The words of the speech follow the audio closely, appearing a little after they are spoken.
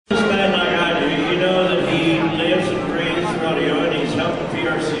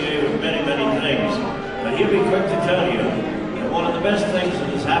associated with many, many things. But he'll be quick to tell you that one of the best things that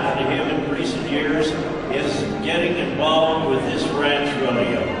has happened to him in recent years is getting involved with this ranch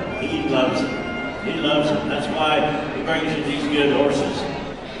rodeo. He loves it. He loves it. That's why he brings you these good horses.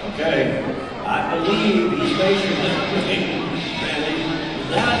 Okay, I believe he's measuring me.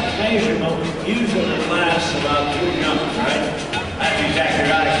 That measurement usually lasts about 2 jumps, right? That's exactly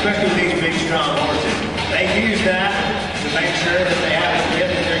right, especially these big, strong horses. They use that to make sure that they have the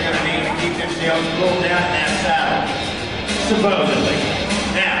width that they're going to need to keep themselves pulled down in that saddle. Supposedly.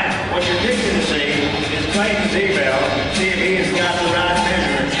 Now, what you're fixing to see is Clayton Zibell, see if he has got the right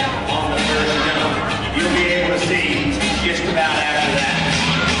measurement on the first jump. You'll be able to see just about after that.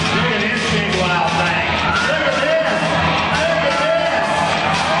 Look at this big wild thing. Look at this! Look at this!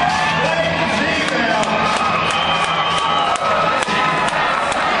 Clayton Zibell!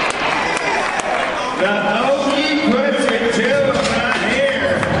 The Okie puts it to him right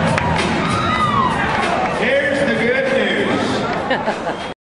here. Here's the good news.